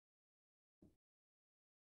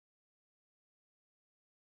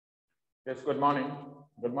Yes, good morning.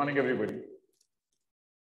 Good morning, everybody.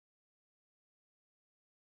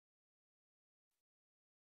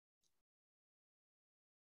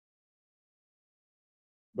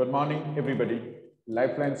 Good morning, everybody.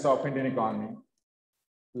 Lifelines of Indian economy.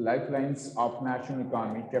 Lifelines of national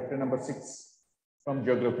economy, chapter number 6 from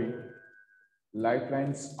geography.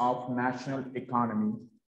 Lifelines of national economy.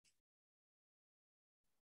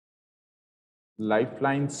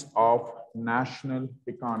 Lifelines of national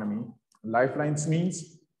economy. Lifelines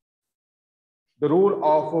means the role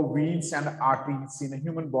of veins and arteries in a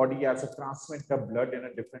human body as a transmit the blood in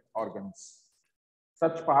a different organs.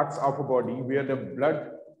 Such parts of a body where the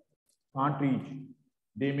blood can't reach,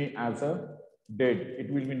 they may as a dead.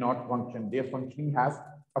 It will be not function. Their functioning has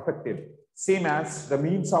affected. Same as the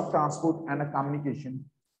means of transport and a communication,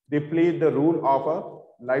 they play the role of a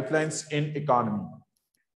lifelines in economy.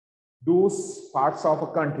 Those parts of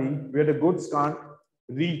a country where the goods can't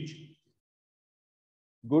reach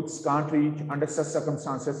under such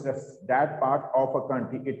circumstances, that part of a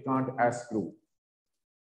country, it can't as grow.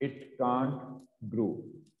 It can't grow.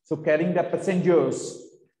 So carrying passengers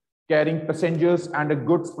and the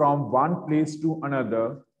goods from one place to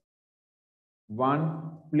another,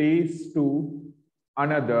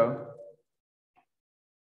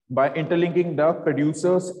 by interlinking the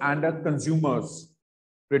producers and consumers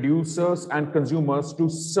to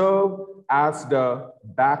serve as the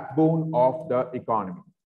backbone of the economy.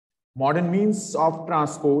 Modern means of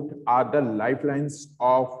transport are the lifelines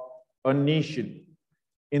of a nation.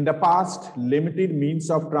 In the past, limited means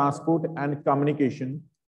of transport and communication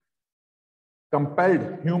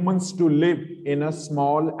compelled humans to live in a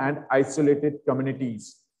small and isolated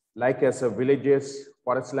communities, like as villages,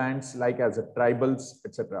 forest lands, like as tribals,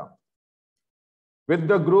 etc. With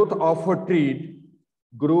the growth of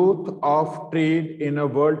trade in a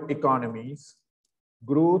world economies,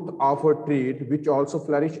 growth of a trade, which also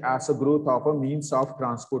flourish as a growth of a means of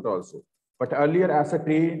transport also. But earlier as a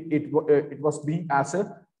trade, it was being as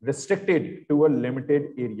a restricted to a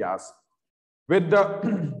limited areas. With the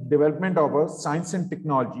development of science and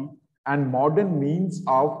technology and modern means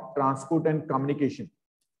of transport and communication,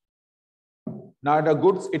 now the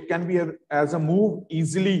goods, it can be as a move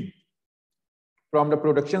easily from the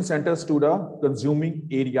production centers to the consuming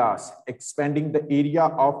areas, expanding the area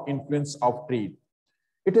of influence of trade.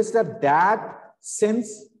 It is that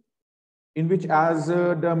sense in which as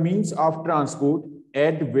the means of transport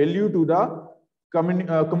add value to the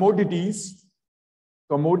commodities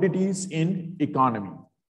in economy.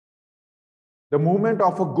 The movement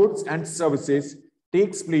of goods and services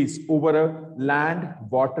takes place over land,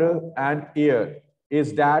 water, and air,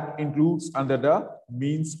 is that includes under the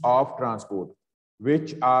means of transport,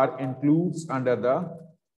 which are includes under the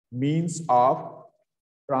means of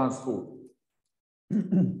transport.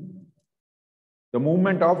 The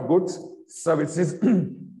movement of goods, services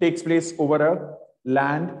takes place over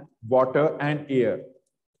land, water, and air.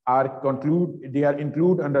 They are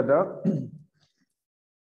included under the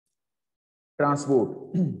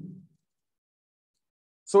transport.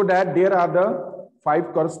 So that there are the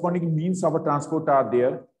 5 corresponding means of a transport are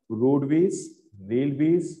there: roadways,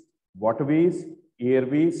 railways, waterways,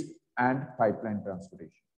 airways, and pipeline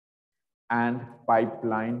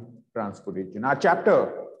transportation. Our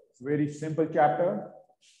chapter, very simple chapter.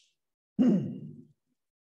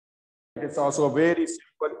 It's also a very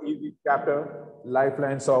simple, easy chapter.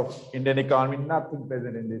 Lifelines of Indian economy, nothing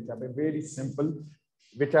present in this chapter. Very simple,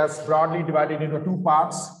 which has broadly divided into 2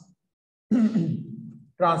 parts: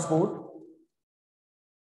 transport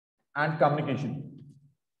and communication.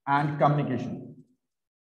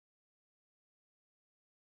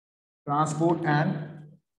 Transport and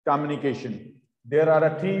communication. There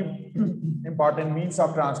are 3 important means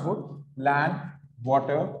of transport: land,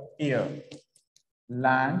 water, air.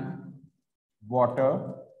 Land,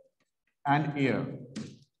 water, and air.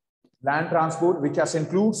 Land transport, which has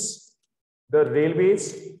includes the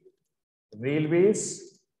railways,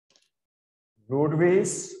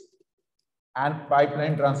 roadways, and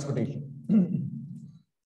pipeline transportation.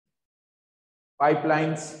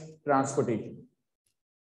 Pipelines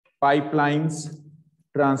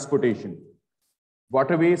transportation.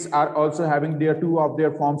 Waterways are also having their 2 of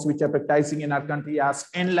their forms which are practicing in our country as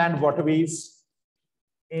inland waterways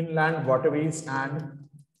and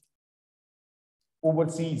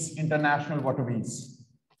overseas international waterways.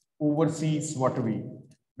 Overseas waterway,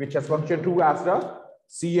 which has functioned to as the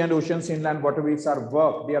sea and oceans. Inland waterways are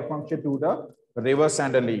work. They are function to the rivers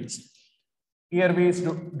and the lakes. Airways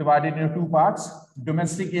divided into 2 parts: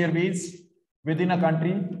 domestic airways within a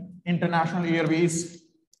country, international airways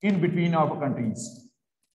in between of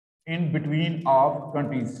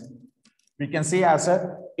countries. We can say as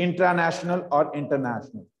a intranational or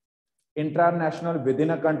international. Intranational within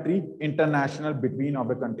a country, international between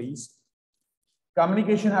other countries.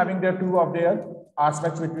 Communication having their two of their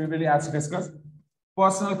aspects which we will as discuss.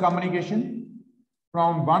 Personal communication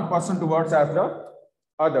from one person towards as the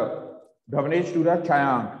other. Bhavnesh to the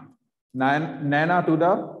Chayang, Naina to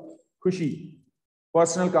the Khushi.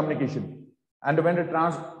 Personal communication. And when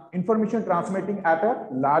the information transmitting at a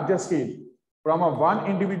larger scale from a one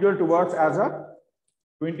individual towards as a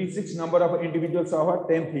 26 number of individuals of a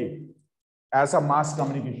 10th as a mass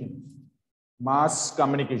communication. Mass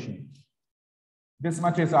communication. This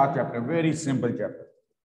much is our chapter. Very simple chapter.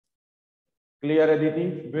 Clear,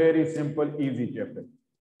 Aditi? Very simple, easy chapter.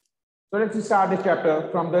 So let's start the chapter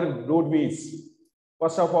from the roadways.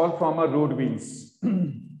 First of all, from a roadways.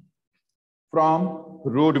 From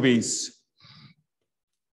roadways.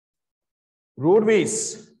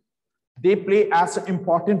 Roadways, they play as an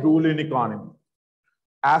important role in economy.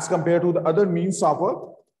 As compared to the other means of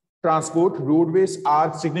transport, roadways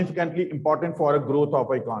are significantly important for a growth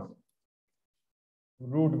of economy.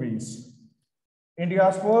 Roadways.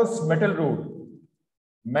 India's first metal road.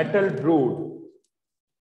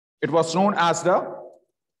 It was known as the,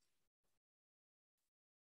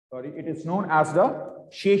 it is known as the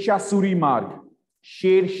Sher-Shah Suri Marg.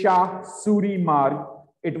 Sher-Shah Suri Marg.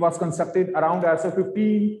 It was constructed around as a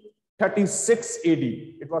 1536 AD.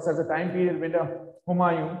 It was as a time period when the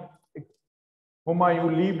Humayun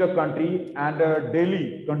leave the country and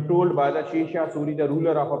Delhi controlled by the Sher-Shah Suri, the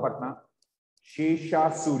ruler of Patna.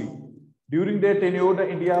 Sher-Shah Suri. During their tenure, the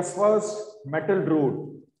India's first metal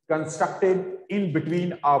road constructed in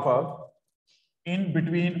between of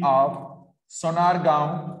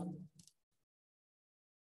Sonargaon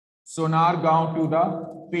to the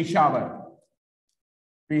Peshawar.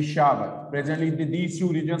 Presently, these two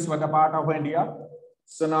regions were the part of India.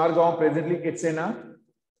 Sonargaon, presently, it's in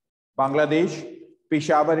Bangladesh.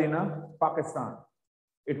 Peshawar in Pakistan.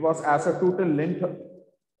 It was as a total length.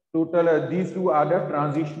 These two are the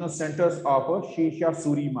transitional centers of Sher-Shah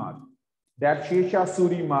Suri Marg. That Sher-Shah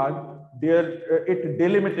Suri Marg, it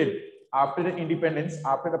delimited after the independence,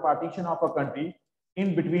 after the partition of a country,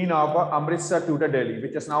 in between of Amritsar to the Delhi,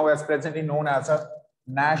 which is now as presently known as a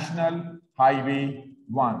National Highway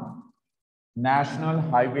 1. National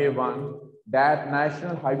Highway 1. That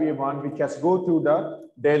National Highway 1, which has go through the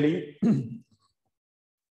Delhi,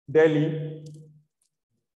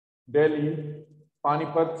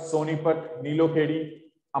 Panipat, Sonipat, Nilokheri,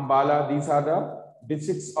 Ambala. These are the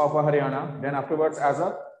districts of Haryana. Then afterwards, as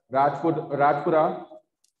a Rajpura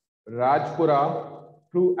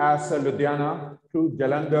through as Ludhiana, through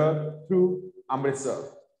Jalandhar, through Amritsar,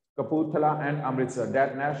 Kapurthala and Amritsar.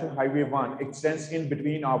 That National Highway 1 extends in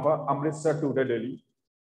between of Amritsar to the Delhi.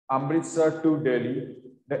 Amritsar to Delhi,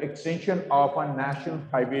 the extension of a National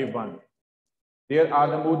Highway 1. There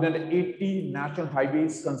are more than 80 national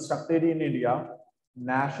highways constructed in India.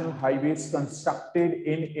 National highways constructed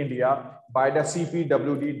in India by the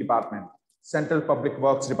CPWD department, Central Public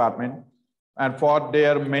Works Department. And for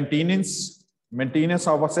their maintenance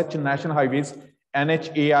of such national highways,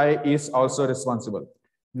 NHAI is also responsible.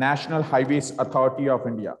 National Highways Authority of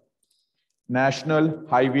India. National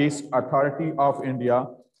Highways Authority of India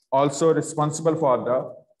also responsible for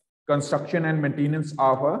the construction and maintenance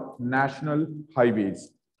of national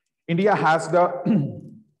highways. India has the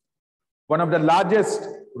one of the largest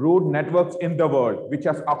road networks in the world, which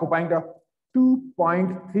is occupying the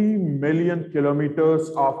 2.3 million kilometers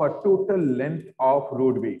of a total length of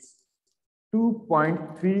roadways.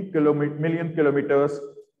 2.3 million kilometers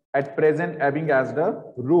at present having as the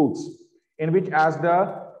roads, in which as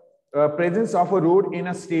the presence of a road in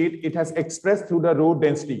a state, it has expressed through the road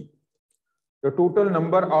density. The total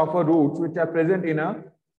number of roads which are present in a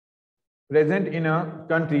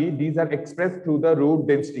country, these are expressed through the road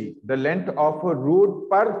density. The length of a road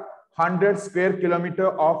per 100 square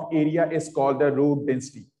kilometer of area is called the road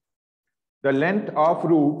density. The length of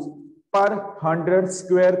roads per 100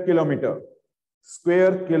 square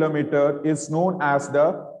kilometer is known as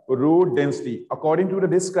the road density. According to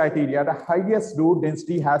this criteria, the highest road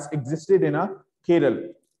density has existed in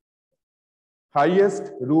Kerala.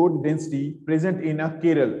 Highest road density present in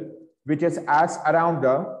Kerala, which is as around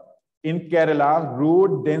in Kerala,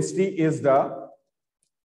 road density is the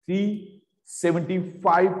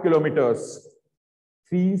 375 kilometers.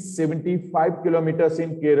 375 kilometers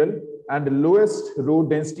in Kerala, and the lowest road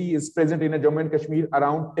density is present in Jammu and Kashmir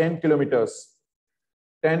around 10 kilometers.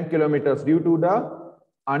 10 kilometers due to the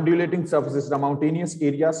undulating surfaces, the mountainous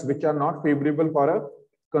areas which are not favorable for a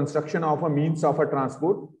construction of a means of a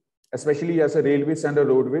transport, especially as a railways and a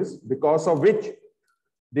roadways, because of which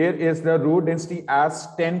There is the road density as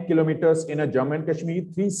 10 kilometers in a Jammu and Kashmir,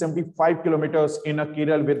 375 kilometers in a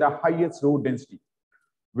Kerala with the highest road density.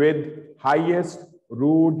 With highest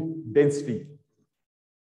road density.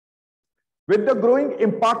 With the growing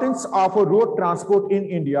importance of a road transport in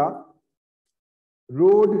India,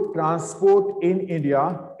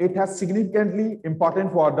 it has significantly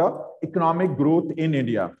important for the economic growth in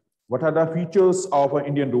India. What are the features of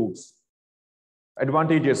Indian roads?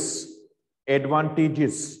 Advantages.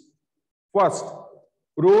 First,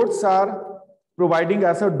 roads are providing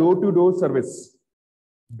as a door-to-door service.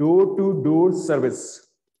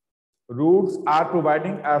 Roads are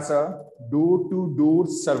providing as a door-to-door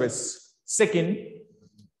service. Second,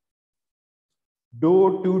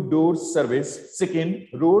 roads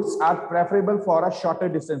are preferable for a shorter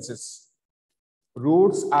distances.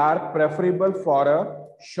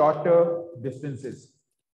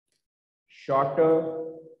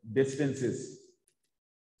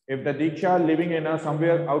 If the Diksha living in a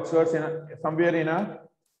somewhere outskirts somewhere in a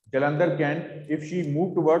Jalandhar Kent, if she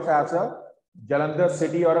moved towards as a Jalandhar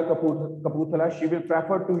city or a Kapurthala, she will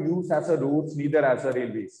prefer to use as a roads, neither as a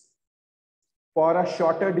railways. For a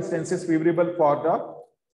shorter distances, favorable for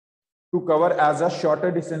to cover as a shorter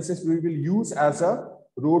distances, we will use as a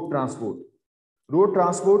road transport. Road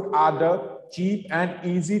transport are the cheap and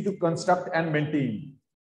easy to construct and maintain.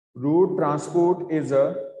 Road transport is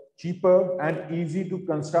a cheaper and easy to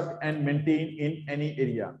construct and maintain in any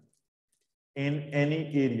area.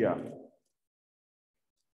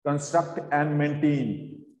 Construct and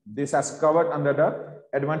maintain. This has covered under the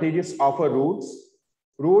advantages of a roads.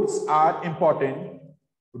 Roads are important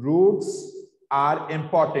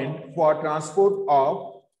for transport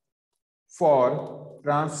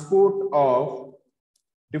of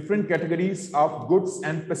different categories of goods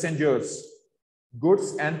and passengers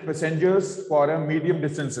for a medium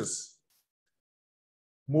distances.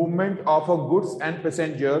 Movement of a goods and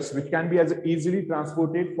passengers which can be as easily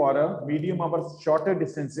transported for a medium or shorter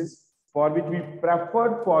distances, for which we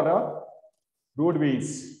prefer for a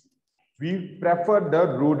roadways. We prefer the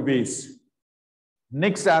roadways.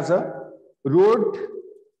 Next, as a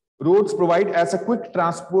roads provide as a quick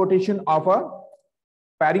transportation of a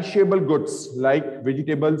perishable goods like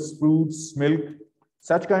vegetables, fruits, milk,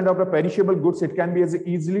 such kind of a perishable goods. It can be as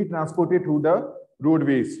easily transported through the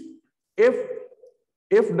roadways. If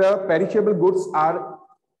the perishable goods are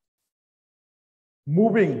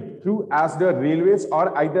moving through as the railways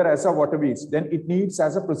or either as a waterways, then it needs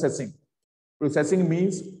as a processing. Processing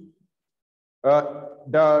means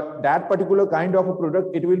that particular kind of a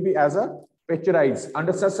product, it will be as a pasteurized.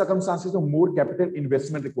 Under such circumstances, more capital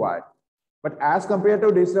investment required. But as compared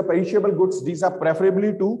to this, the perishable goods, these are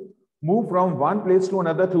preferably to move from one place to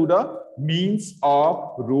another through the means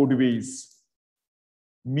of roadways.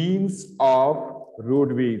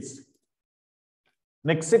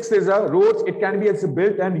 Next, sixth is a roads. It can be as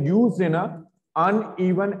built and used in a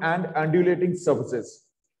uneven and undulating surfaces.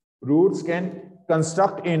 Roads can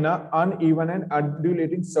construct in a uneven and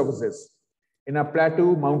undulating surfaces. In a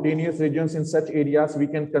plateau, mountainous regions, in such areas, we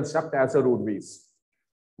can construct as a roadways.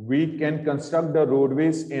 We can construct the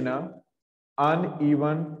roadways in a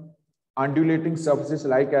uneven, undulating surfaces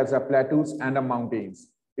like as a plateaus and a mountains.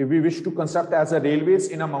 If we wish to construct as a railways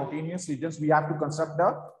in a mountainous regions, we have to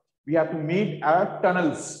make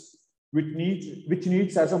tunnels, which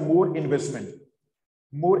needs as a more investment,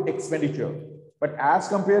 more expenditure. But as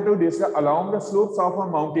compared to this, along the slopes of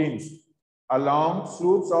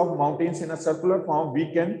mountains in a circular form,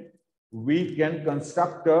 we can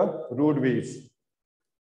construct roadways.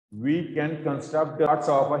 We can construct the parts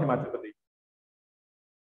of Himachal Pradesh.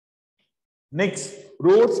 Next,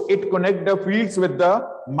 roads, it connect the fields with the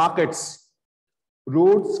markets.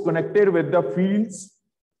 Roads connected with the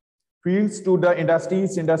fields to the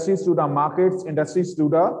industries to the markets, industries to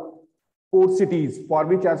the port cities, for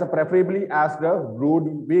which as a preferably as the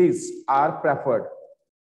roadways are preferred.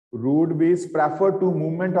 Roadways prefer to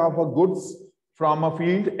movement of goods from a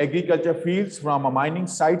field, agriculture fields, from a mining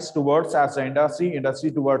sites towards as an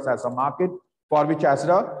industry towards as a market, for which as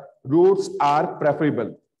the roads are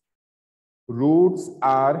preferable.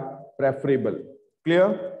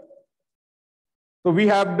 Clear? So we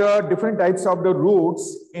have the different types of the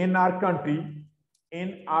roads in our country.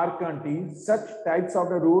 Such types of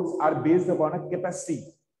the roads are based upon a capacity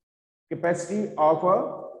of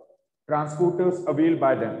transporters availed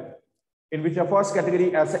by them, in which the first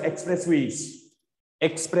category as expressways.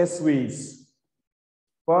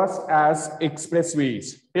 First as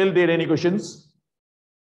expressways. Till there any questions?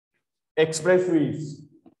 Expressways.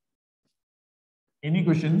 Any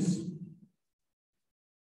questions?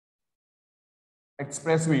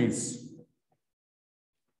 Expressways.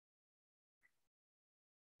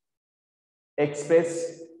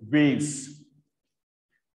 expressways.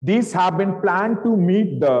 These have been planned to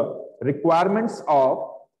meet the requirements of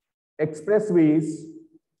expressways,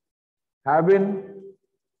 have been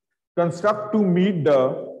constructed to meet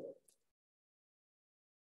the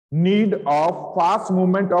need of fast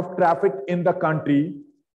movement of traffic in the country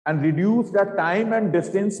and reduce the time and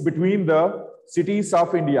distance between the cities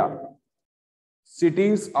of India.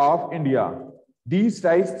 Cities of India. These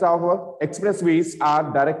types of expressways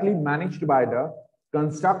are directly managed by the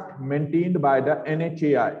maintained by the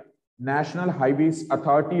NHAI, National Highways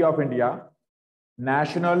Authority of India.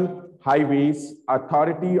 National Highways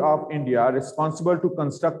Authority of India, responsible to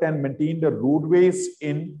construct and maintain the roadways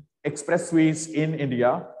in expressways in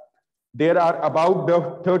India. There are about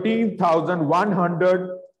the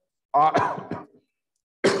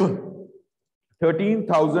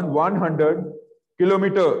 13,100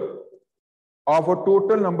 kilometers of a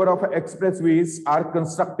total number of expressways are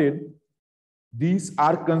constructed. These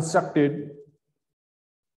are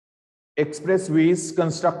expressways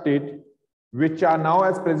constructed, which are now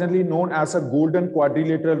as presently known as a golden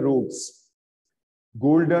quadrilateral roads.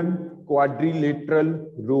 Golden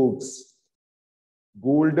quadrilateral roads.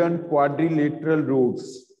 Golden quadrilateral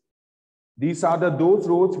roads. These are those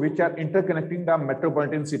roads which are interconnecting the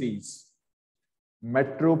metropolitan cities.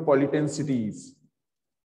 Metropolitan cities.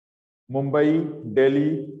 Mumbai,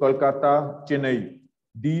 Delhi, Kolkata, Chennai.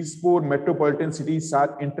 These four metropolitan cities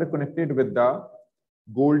are interconnected with the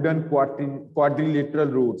golden quadrilateral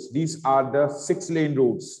roads. These are the 6-lane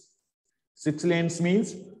roads. 6 lanes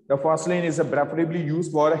means the first lane is preferably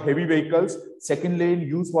used for heavy vehicles. Second lane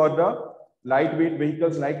used for the lightweight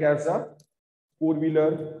vehicles like as a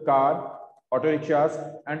 4-wheeler, car, auto rickshaws.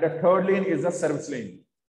 And the third lane is a service lane.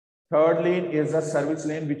 Third lane is a service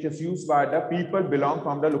lane which is used by the people belong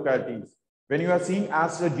from the localities. When you are seeing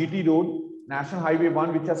as the GT road, National Highway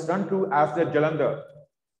 1, which has run through as the Jalandhar,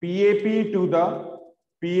 PAP to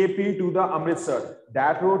the Amritsar.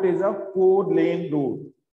 That road is a 4-lane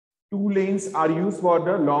road. 2 lanes are used for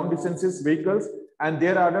the long distances vehicles, and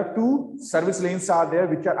there are the 2 service lanes are there,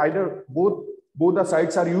 which are either both the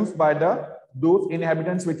sides are used by those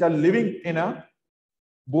inhabitants which are living in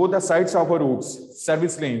both the sides of a roads,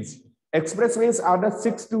 service lanes. Expressways are the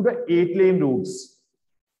 6 to the 8-lane roads.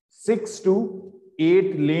 6 to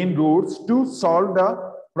 8-lane roads to solve the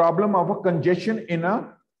problem of a congestion in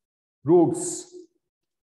roads.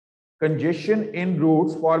 Congestion in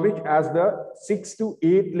roads, for which as the 6 to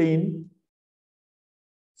 8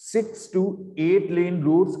 lane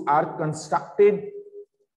roads are constructed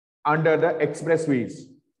under the expressways.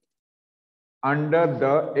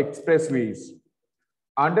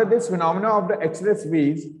 Under this phenomena of the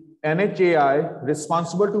expressways, NHAI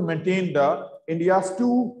responsible to maintain the India's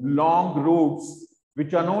 2 long roads,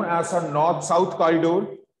 which are known as a north-south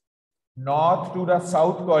corridor. North to the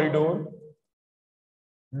south corridor.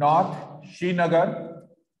 North Srinagar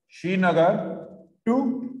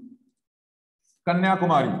to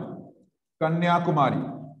Kanyakumari.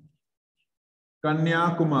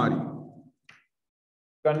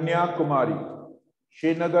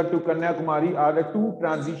 Srinagar to Kanyakumari are the 2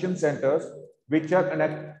 transition centers which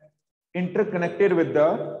are interconnected with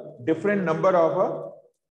the different number of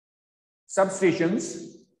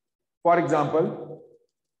substations. For example,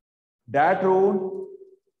 that road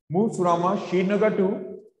moves from Srinagar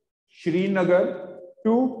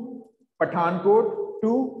to Pathankot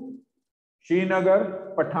to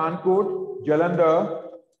Srinagar, Pathankot, Jalandhar,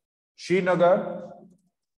 Srinagar,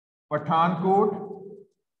 Pathankot,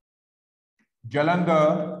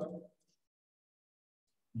 Jalandhar,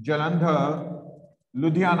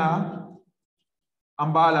 Ludhiana,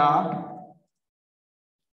 Ambala,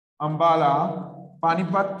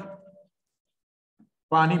 Panipat,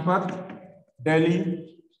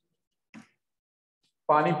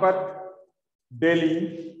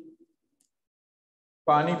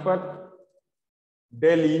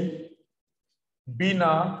 Delhi,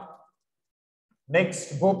 Bina,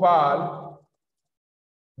 next Bhopal,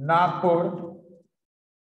 Nagpur,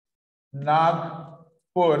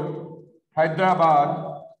 Hyderabad,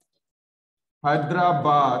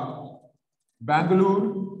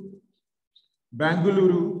 Bengaluru,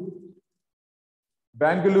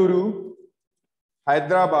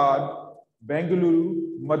 Hyderabad,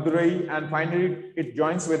 Madurai, and finally it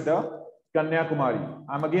joins with the Kanyakumari.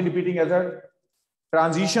 I'm again repeating as a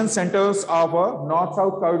transition centers of a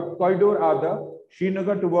north-south corridor are the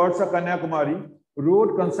Srinagar towards the Kanyakumari,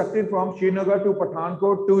 road constructed from Srinagar to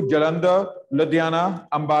Pathankot to Jalandhar, Ludhiana,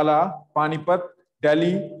 Ambala, Panipat,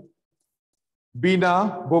 Delhi,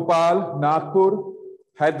 Bina, Bhopal, Nagpur,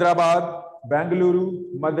 Hyderabad, Bengaluru,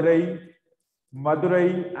 Madurai,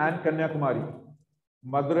 Madurai and Kanyakumari.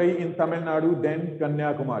 Madurai in Tamil Nadu, then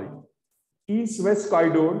Kanyakumari. East-West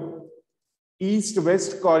corridor.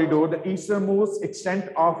 East-West corridor, the easternmost extent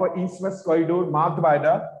of an east-west corridor marked by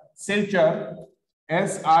the Silchar,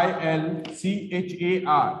 S-I-L-C-H-A-R,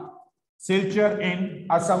 Silchar in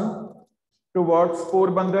Assam towards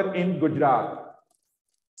Porbandar in Gujarat.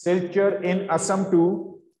 Silchar in Assam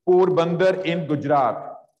to Porbandar in Gujarat.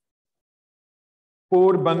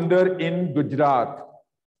 Porbandar in Gujarat.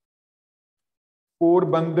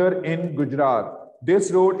 Porbandar in Gujarat.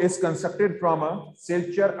 This road is constructed from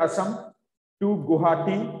Silchar, Assam to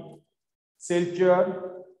Guwahati, Silchar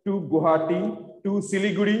to Guwahati to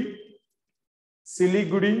Siliguri,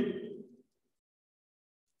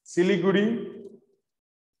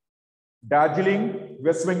 Darjeeling,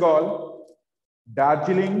 West Bengal,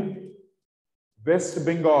 Darjeeling, West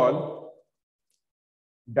Bengal,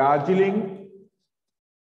 Darjeeling,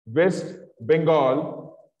 West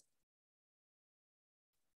Bengal,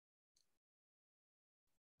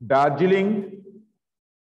 Darjeeling,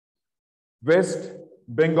 West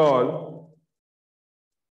Bengal,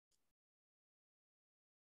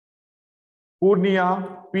 Purnia,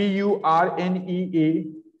 P-U-R-N-E-A,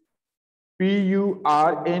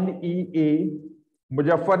 P-U-R-N-E-A,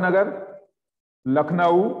 Muzaffarnagar,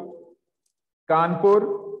 Lucknow, Kanpur,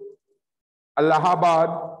 Allahabad,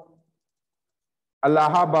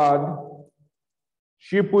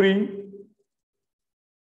 Shivpuri,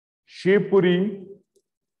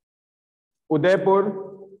 Udaipur,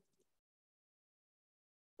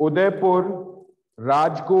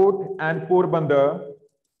 Rajkot and Porbandar,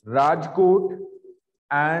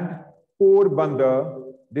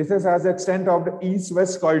 This is as the extent of the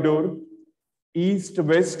east-west corridor.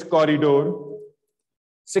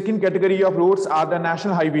 Second category of roads are the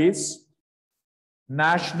national highways.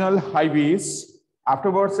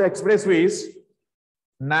 Afterwards, the expressways.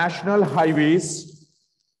 National highways.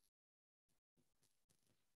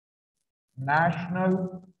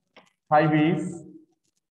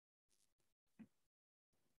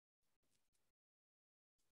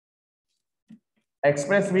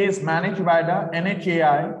 Expressways managed by the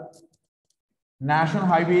NHAI. National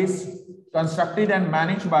highways constructed and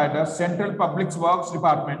managed by the Central Public Works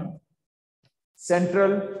Department.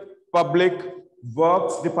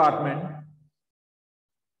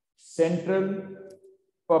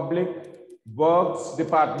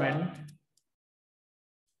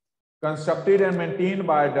 Constructed and maintained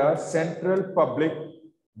by the Central Public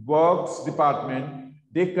Works Department.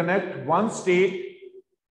 They connect one state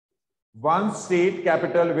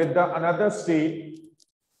capital with the another state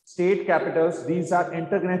capitals. These are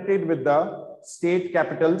interconnected with the state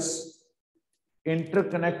capitals.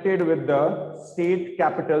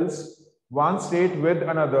 One state with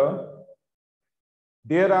another.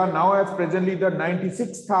 There are now as presently the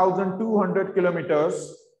 96,200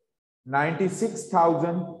 kilometers.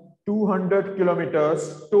 96,200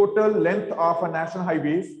 kilometers total length of a national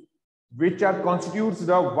highways, which constitutes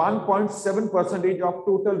the 1.7% of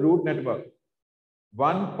total road network.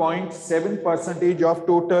 1.7% of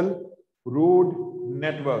total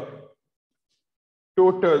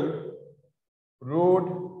road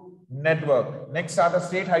network. Next are the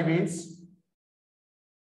state highways.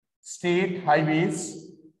 State highways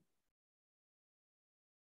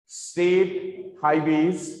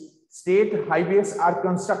are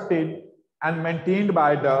constructed and maintained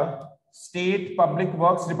by the State Public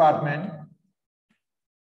Works Department.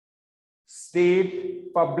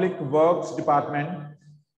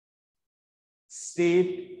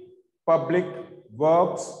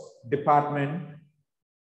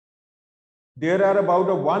 There are about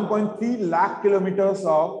 1.3 lakh kilometers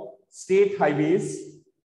of state highways.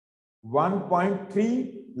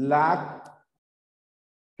 1.3 lakh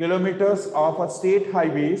kilometers of state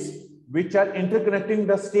highways, which are interconnecting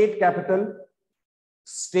the state capital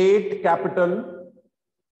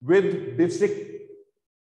with district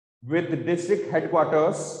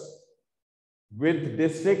headquarters.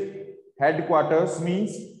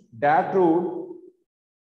 Means that road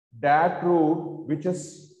which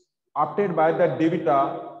is opted by the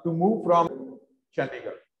Devita to move from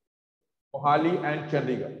Chandigarh, Mohali and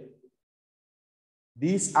Chandigarh.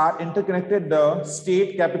 These are interconnected the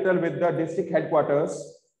state capital with the district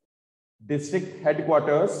headquarters,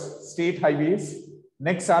 state highways.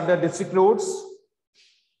 Next are the district roads.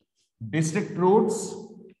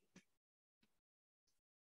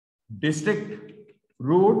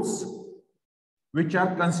 Which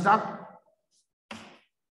are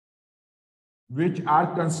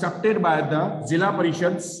constructed by the Zilla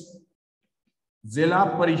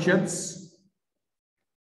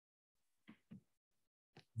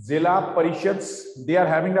Zilla Parishads, they are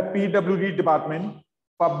having a PWD department,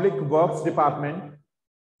 Public Works Department.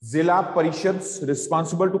 Zilla Parishads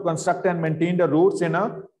responsible to construct and maintain the roads in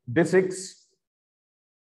a districts.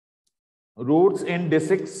 Roads in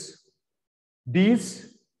districts.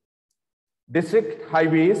 These district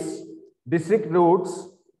highways, district roads,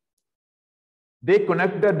 they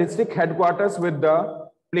connect the district headquarters with the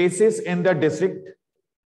places in the district.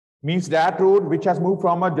 Means that road which has moved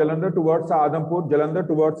from Jalandhar towards Adhampur, Jalandhar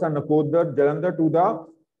towards Nakodar, Jalandhar to the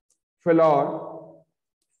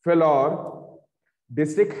Philor,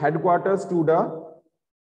 district headquarters to the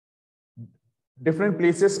different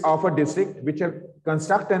places of a district which are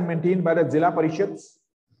constructed and maintained by the Zilla Parishads.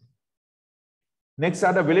 Next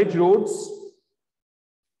are the village roads.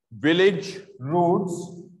 Village roads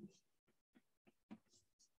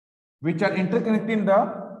which are interconnecting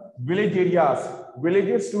the village areas,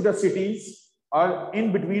 villages to the cities, or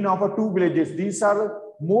in between of two villages. These are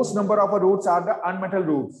most number of roads are the unmetal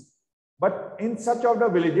roads. But in such of the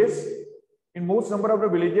villages, in most number of the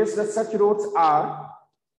villages, the such roads are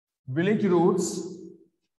village roads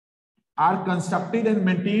are constructed and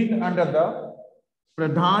maintained under the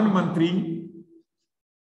Pradhan Mantri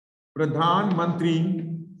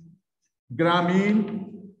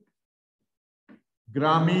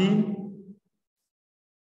Gramin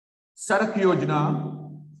Sadak Yojana,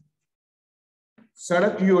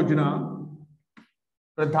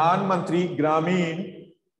 Pradhan Mantri Gramin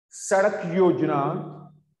Sadak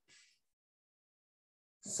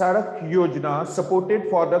Yojana supported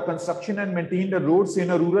for the construction and maintain the roads in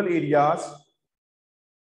rural areas.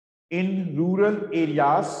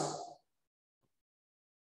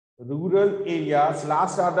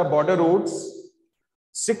 Last are the border roads.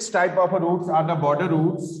 6 type of roads are the border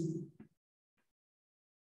routes.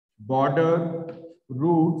 Border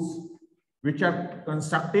routes which are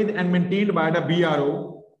constructed and maintained by the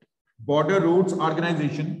BRO, Border Roads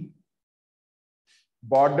Organization.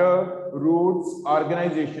 Border Roads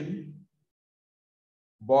Organization.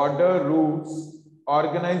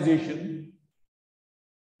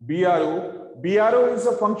 BRO is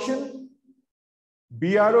a function.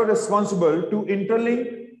 BRO responsible to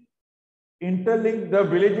interlink the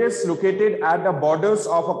villages located at the borders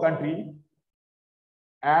of a country.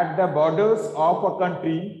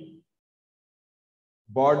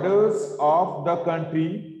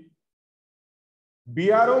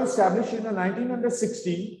 BRO established in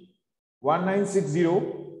 1960, 1960.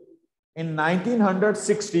 In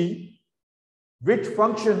 1960, which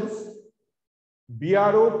functions?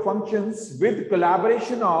 BRO functions with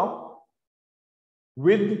collaboration of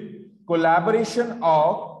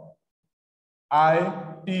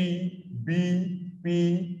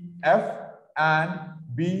ITBPF and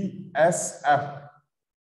BSF.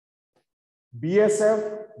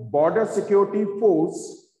 BSF, Border Security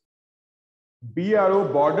Force. BRO,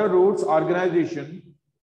 Border Roads Organization,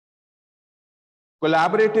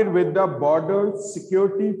 collaborated with the Border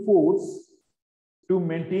Security Force to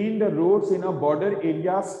maintain the roads in a border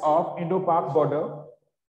areas of Indo-Pak border.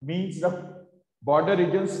 Means the border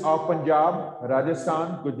regions of Punjab,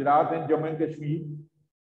 Rajasthan, Gujarat and Jammu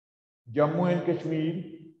and Kashmir.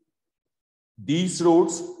 These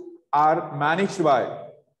roads are managed by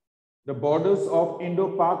the borders of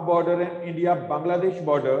Indo-Pak border and India-Bangladesh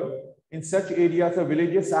border. In such areas, the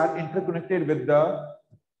villages are interconnected with the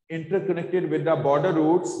border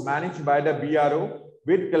roads managed by the BRO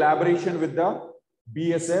with collaboration with the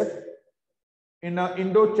BSF. In the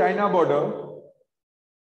Indo-China border,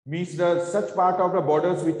 means such part of the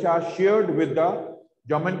borders which are shared with the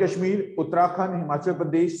Jammu and Kashmir, Uttarakhand, Himachal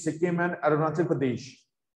Pradesh, Sikkim and Arunachal Pradesh.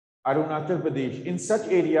 In such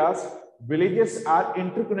areas, villages are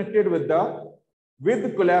interconnected with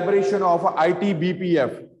the collaboration of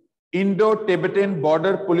ITBPF, Indo-Tibetan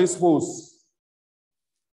Border Police Force.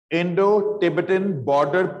 Indo-Tibetan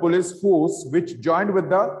Border Police Force, which joined with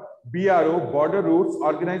the BRO, Border Roads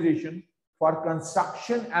Organization, for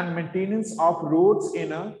construction and maintenance of roads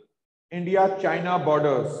in India-China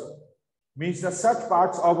borders. Means such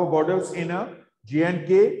parts of borders in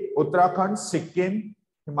J&K, Uttarakhand, Sikkim,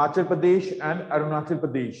 Himachal Pradesh and Arunachal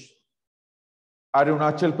Pradesh.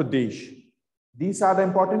 These are the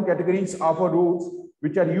important categories of roads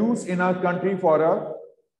which are used in our country for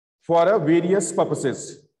various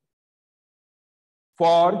purposes.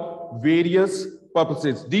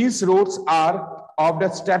 These roads are of the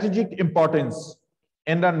strategic importance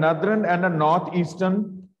in the northern and the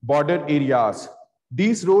northeastern border areas.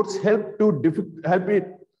 These roads help to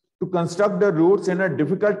construct the roads in a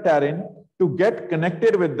difficult terrain to get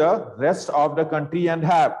connected with the rest of the country and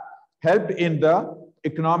have helped in the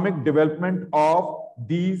economic development of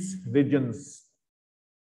these regions.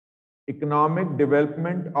 economic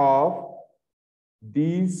development of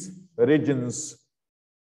these regions.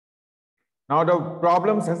 Now, the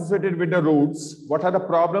problems associated with the roads. What are the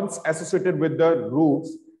problems associated with the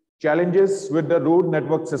roads? Challenges with the road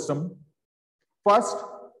network system. First,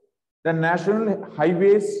 the national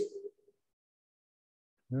highways,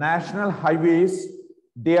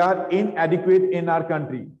 they are inadequate in our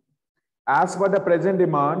country. As per the present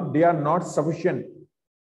demand, they are not sufficient.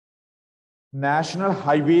 National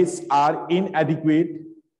highways are inadequate.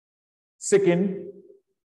 Second,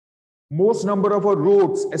 most number of our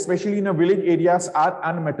roads, especially in the village areas, are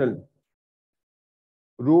unmetalled.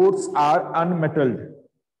 Roads are unmetalled.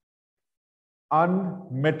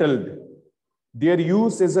 Their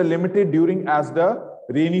use is limited during the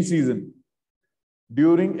rainy season.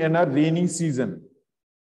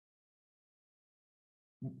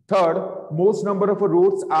 Third, most number of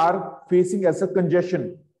roads are facing as a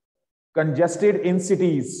congested in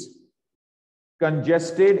cities.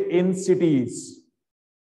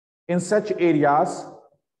 In such areas,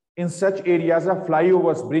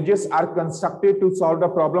 flyovers, bridges are constructed to solve the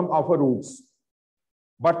problem of roads,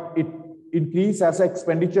 but it increases as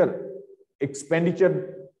expenditure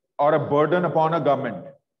or a burden upon a government.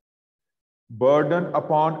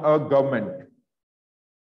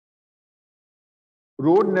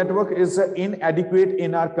 Road network is inadequate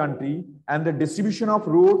in our country, and the distribution of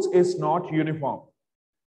roads is not uniform.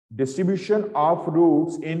 Distribution of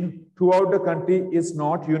roads throughout the country is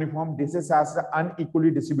not uniform. This is as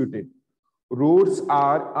unequally distributed. Roads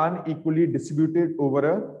are unequally distributed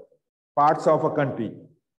over parts of a country.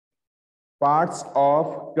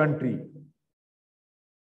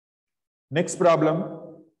 Next problem,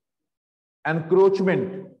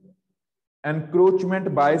 encroachment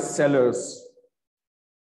by sellers.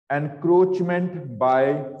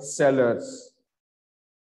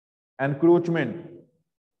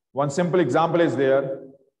 One simple example is there.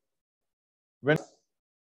 When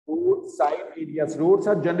roadside areas, roads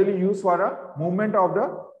are generally used for a movement of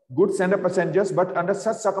the goods and the passengers, but under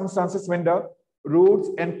such circumstances, when the roads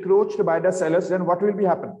encroached by the sellers, then what will be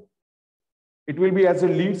happen? It will be as it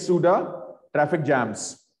leads to the traffic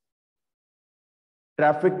jams.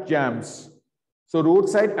 So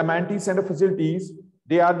roadside amenities and facilities,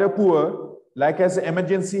 they are the poor, like as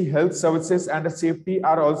emergency health services and safety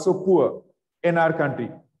are also poor in our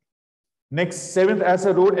country. Next, seventh, as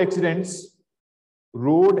a road accidents,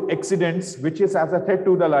 which is as a threat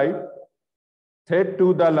to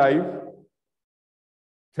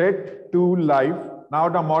life. Now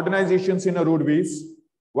the modernizations in a roadways.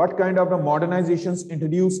 What kind of the modernizations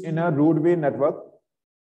introduced in a roadway network?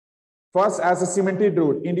 First, as a cemented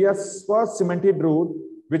road, India's first cemented road,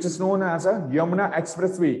 which is known as a Yamuna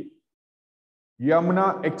Expressway.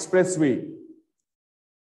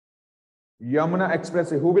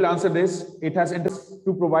 Who will answer this? It has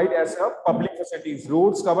to provide as a public facilities.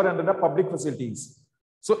 Roads cover under the public facilities.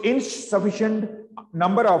 So insufficient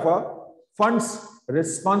number of funds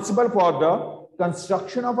responsible for the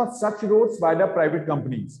construction of such roads by the private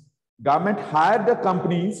companies. Government hired the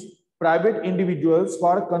companies, private individuals,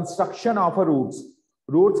 for construction of roads.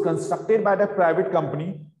 Roads constructed by the private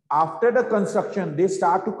company. After the construction, they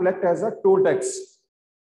start to collect as a toll tax.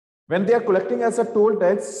 When they are collecting as a toll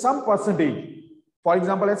tax, some percentage, for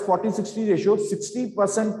example, as 40-60 ratio,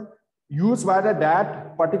 60% used by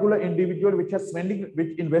that particular individual which is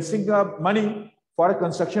investing money for a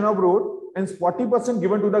construction of road, and 40%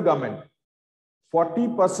 given to the government.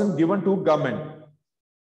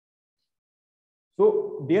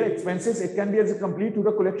 So their expenses, it can be as a complete to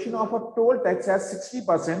the collection of a toll tax as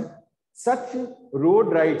 60%. Such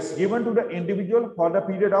road rights given to the individual for the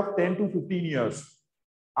period of 10 to 15 years.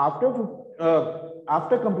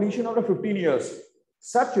 After completion of the 15 years,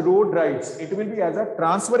 such road rights, it will be as a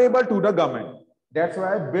transferable to the government. That's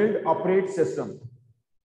why build-operate system.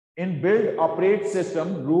 In build-operate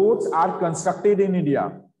system, roads are constructed in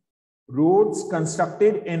India. Roads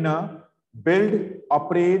constructed in a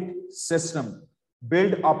build-operate system.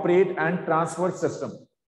 Build, and transfer system.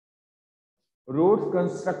 Roads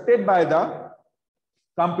constructed by the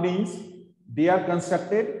companies, they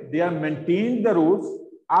are maintained the roads.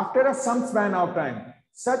 After some span of time,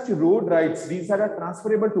 such road rights, these are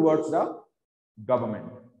transferable towards the government.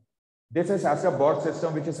 This is as a board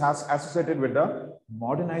system which is associated with the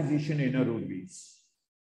modernization in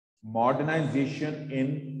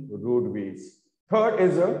roadways. Third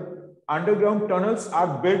is underground tunnels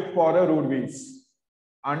are built for roadways.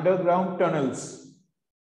 Underground tunnels.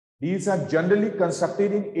 These are generally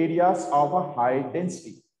constructed in areas of a high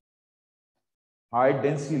density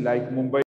like Mumbai.